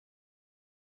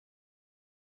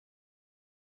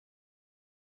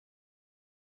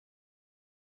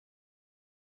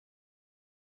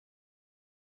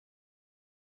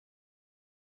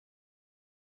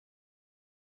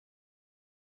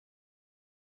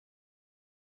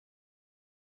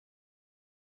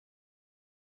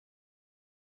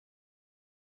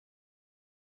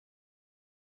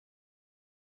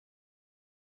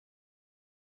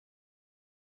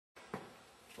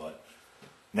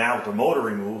Now with the motor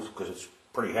removed, because it's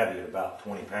pretty heavy at about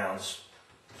 20 pounds,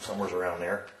 somewhere around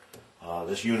there,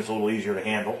 this unit's a little easier to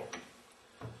handle.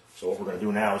 So what we're going to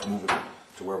do now is move it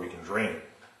to where we can drain it.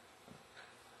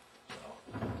 So,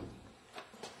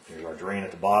 here's our drain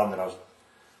at the bottom that I was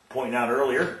pointing out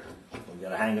earlier. We've got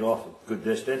to hang it off a good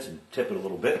distance and tip it a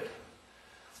little bit.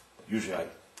 Usually I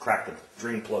crack the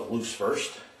drain plug loose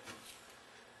first.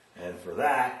 And for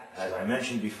that, as I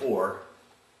mentioned before,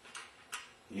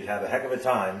 you'd have a heck of a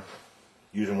time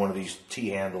using one of these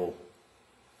T-handle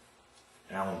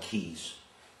Allen keys.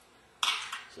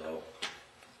 So,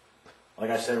 like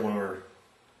I said when we were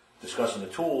discussing the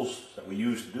tools that we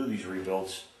use to do these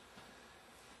rebuilds,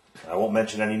 I won't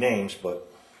mention any names, but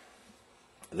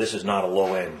this is not a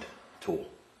low-end tool.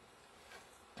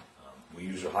 We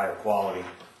use a higher quality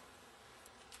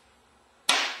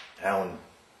Allen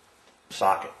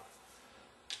socket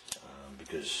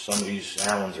because some of these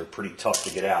Allens are pretty tough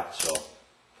to get out. So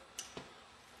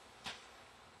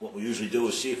what we usually do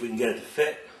is see if we can get it to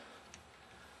fit.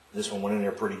 This one went in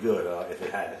there pretty good. If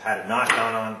it had it not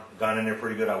gone in there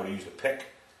pretty good, I would have used a pick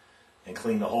and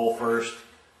cleaned the hole first,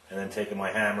 and then taken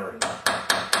my hammer and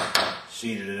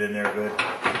seated it in there good,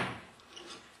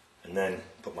 and then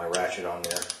put my ratchet on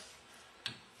there.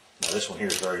 Now this one here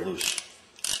is very loose,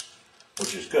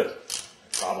 which is good. It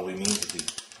probably means that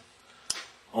the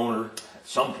owner, at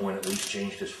some point at least,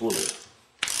 changed his fluid.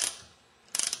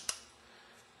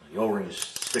 The O-ring is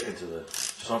sticking to the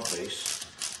sump base,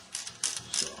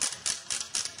 so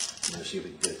I'm going to see if we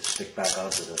can get it to stick back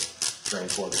onto the drain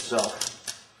plug itself,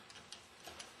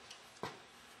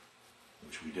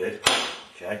 which we did.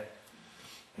 Okay.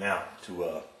 Now,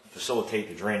 to facilitate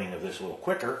the draining of this a little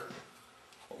quicker,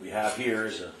 what we have here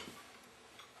is a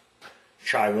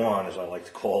Chai-1, as I like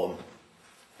to call them,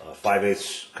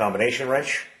 5/8 combination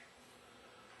wrench.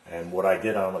 And what I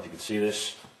did, I don't know if you can see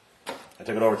this, I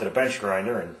took it over to the bench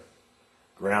grinder and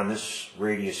ground this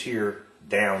radius here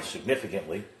down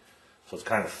significantly, so it's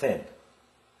kind of thin.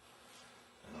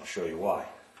 And I'll show you why.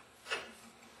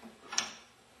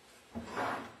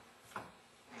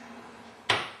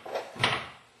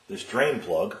 This drain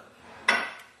plug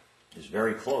is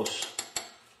very close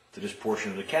to this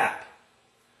portion of the cap,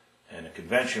 and a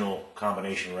conventional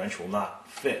combination wrench will not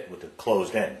fit with the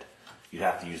closed end. You'd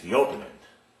have to use the open end.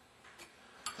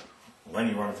 Well, then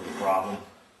you run into the problem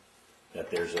that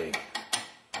there's a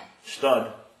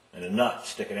stud and a nut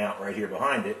sticking out right here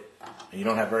behind it, and you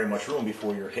don't have very much room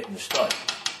before you're hitting the stud.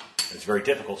 And it's very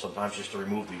difficult sometimes just to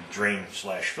remove the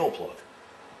drain/fill plug.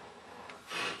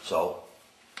 So,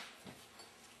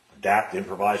 adapt,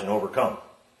 improvise, and overcome.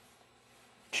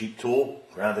 Cheap tool,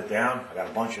 ground it down. I got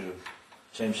a bunch of the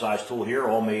same size tool here,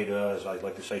 all made, as I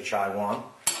like to say, Chai-1.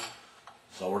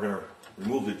 So we're going to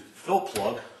remove the fill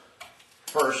plug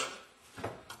first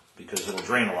because it'll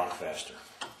drain a lot faster.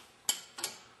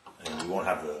 And we won't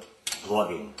have the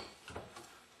glugging.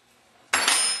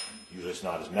 Usually it's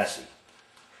not as messy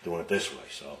doing it this way.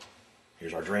 So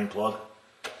here's our drain plug.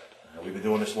 We've been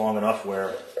doing this long enough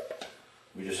where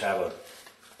we just have a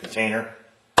container,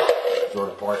 throw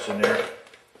the parts in there.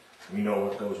 We know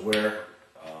what goes where.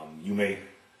 You may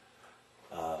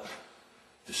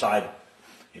decide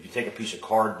if you take a piece of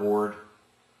cardboard,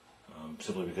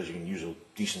 simply because you can use a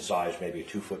decent size, maybe a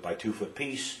 2-foot by 2-foot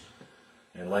piece,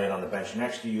 and lay it on the bench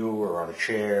next to you or on a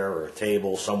chair or a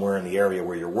table somewhere in the area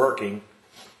where you're working,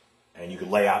 and you can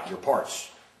lay out your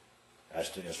parts as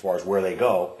far as where they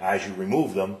go as you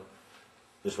remove them.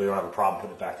 This way you don't have a problem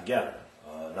putting it back together.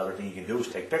 Another thing you can do is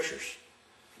take pictures.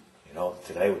 You know,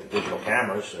 today with the digital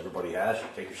cameras everybody has, you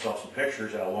take yourself some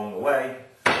pictures along the way,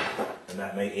 and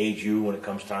that may aid you when it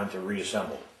comes time to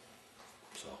reassemble.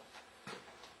 So,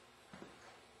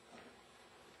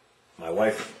 my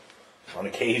wife, on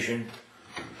occasion,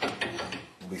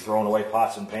 will be throwing away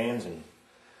pots and pans, and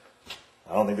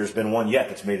I don't think there's been one yet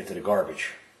that's made it to the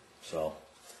garbage. So,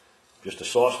 just a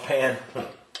saucepan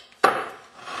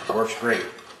works great.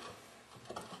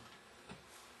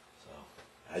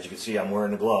 As you can see, I'm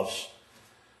wearing the gloves.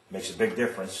 It makes a big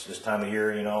difference. This time of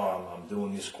year, you know, I'm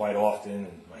doing this quite often,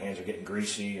 and my hands are getting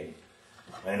greasy, and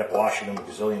I end up washing them a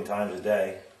gazillion times a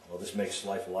day. Well, this makes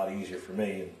life a lot easier for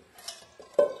me.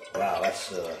 And wow,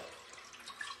 that's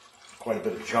quite a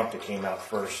bit of junk that came out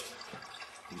first.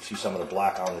 You can see some of the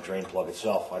black on the drain plug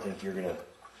itself. I think you're going to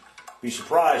be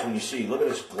surprised when you see, look at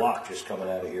this block just coming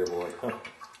out of here, boy.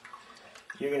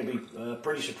 You're going to be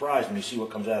pretty surprised when you see what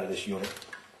comes out of this unit.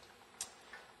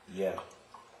 Yeah.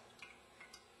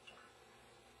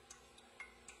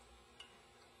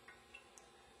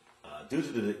 Due to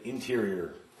the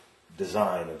interior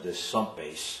design of this sump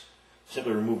base,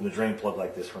 simply removing the drain plug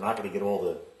like this, we're not going to get all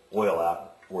the oil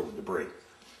out or the debris.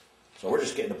 So we're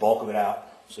just getting the bulk of it out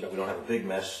so that we don't have a big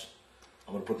mess.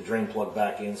 I'm going to put the drain plug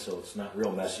back in so it's not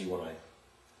real messy when I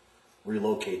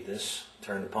relocate this,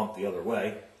 turn the pump the other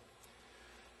way,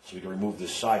 so we can remove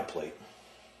this side plate,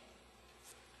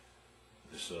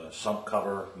 this sump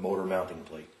cover motor mounting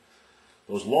plate.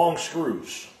 Those long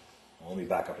screws, well, let me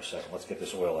back up a second, let's get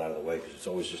this oil out of the way because it's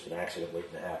always just an accident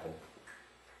waiting to happen.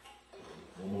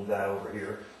 We'll move that over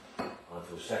here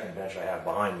onto the second bench I have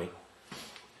behind me.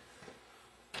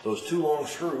 Those two long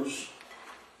screws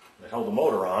that held the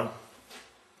motor on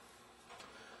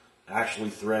actually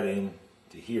thread in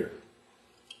to here.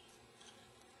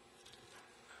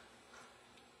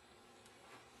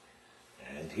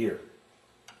 And here.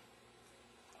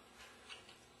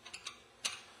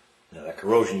 Now that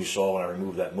corrosion you saw when I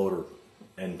removed that motor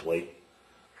end plate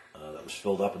that was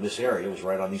filled up in this area was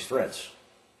right on these threads.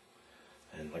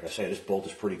 And like I say, this bolt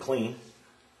is pretty clean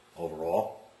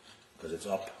overall because it's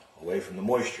up away from the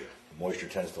moisture. The moisture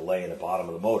tends to lay in the bottom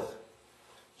of the motor.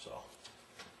 So,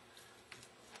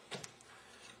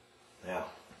 now,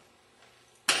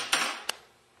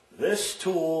 this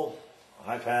tool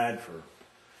I've had for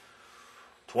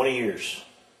 20 years.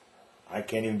 I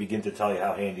can't even begin to tell you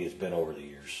how handy it's been over the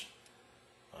years.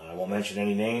 I won't mention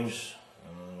any names.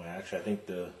 Actually, I think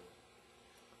the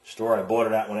store I bought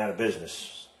it at went out of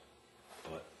business.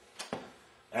 But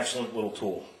excellent little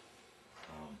tool.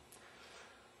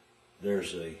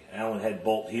 There's a Allen head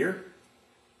bolt here,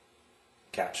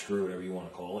 cap screw, whatever you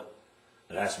want to call it,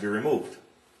 that has to be removed.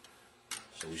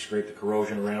 So we scrape the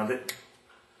corrosion around it.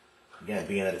 Again,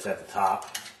 being that it's at the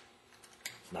top,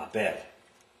 it's not bad.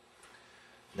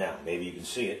 Now, maybe you can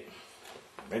see it,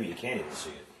 maybe you can't even see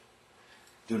it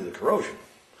due to the corrosion.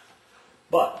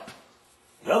 But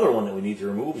the other one that we need to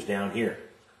remove is down here,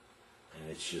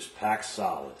 and it's just packed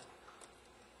solid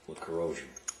with corrosion.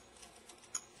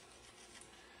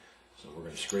 So we're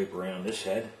going to scrape around this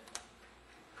head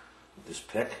with this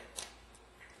pick.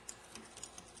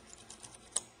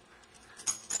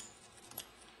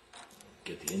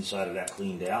 Get the inside of that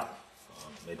cleaned out.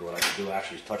 Maybe what I can do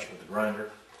actually is touch it with the grinder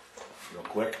real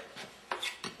quick.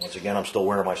 Once again, I'm still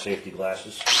wearing my safety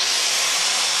glasses.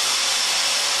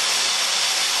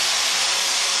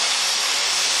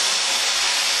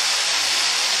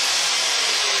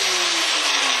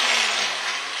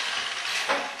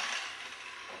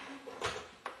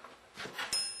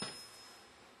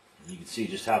 You can see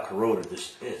just how corroded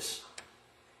this is.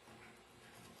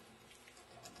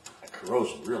 That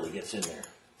corrosion really gets in there.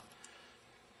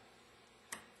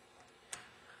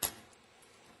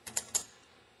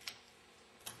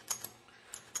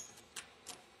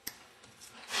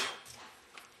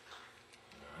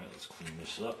 Alright, let's clean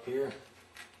this up here.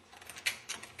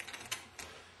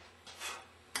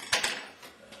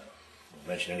 Won't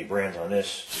mention any brands on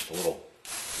this, just a little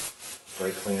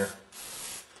brake cleaner.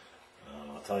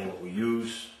 I'll tell you what we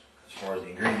use as far as the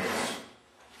ingredients.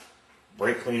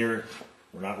 Brake cleaner,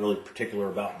 we're not really particular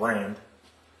about brand.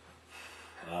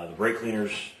 The brake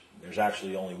cleaners, there's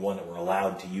actually only one that we're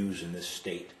allowed to use in this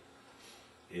state.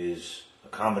 Is a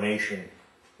combination,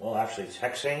 well actually it's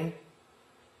heptane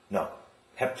and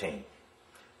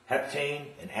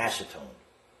acetone.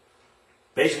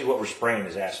 Basically what we're spraying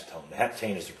is acetone. The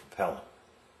heptane is the propellant.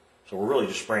 So we're really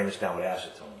just spraying this down with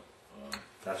acetone.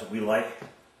 That's what we like.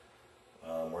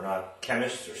 We're not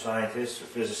chemists or scientists or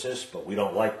physicists, but we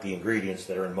don't like the ingredients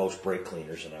that are in most brake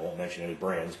cleaners, and I won't mention any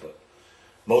brands, but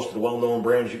most of the well-known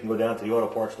brands you can go down to the auto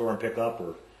parts store and pick up,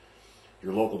 or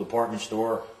your local department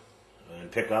store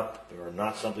and pick up, are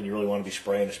not something you really want to be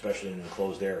spraying, especially in an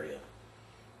enclosed area.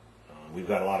 We've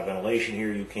got a lot of ventilation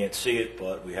here, you can't see it,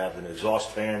 but we have an exhaust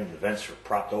fan, the vents are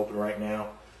propped open right now,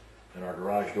 and our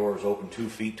garage door is open 2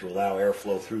 feet to allow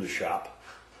airflow through the shop.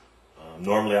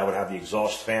 Normally I would have the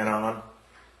exhaust fan on,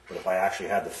 but if I actually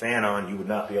had the fan on, you would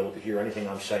not be able to hear anything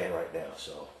I'm saying right now.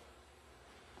 So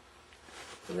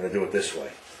we're going to do it this way.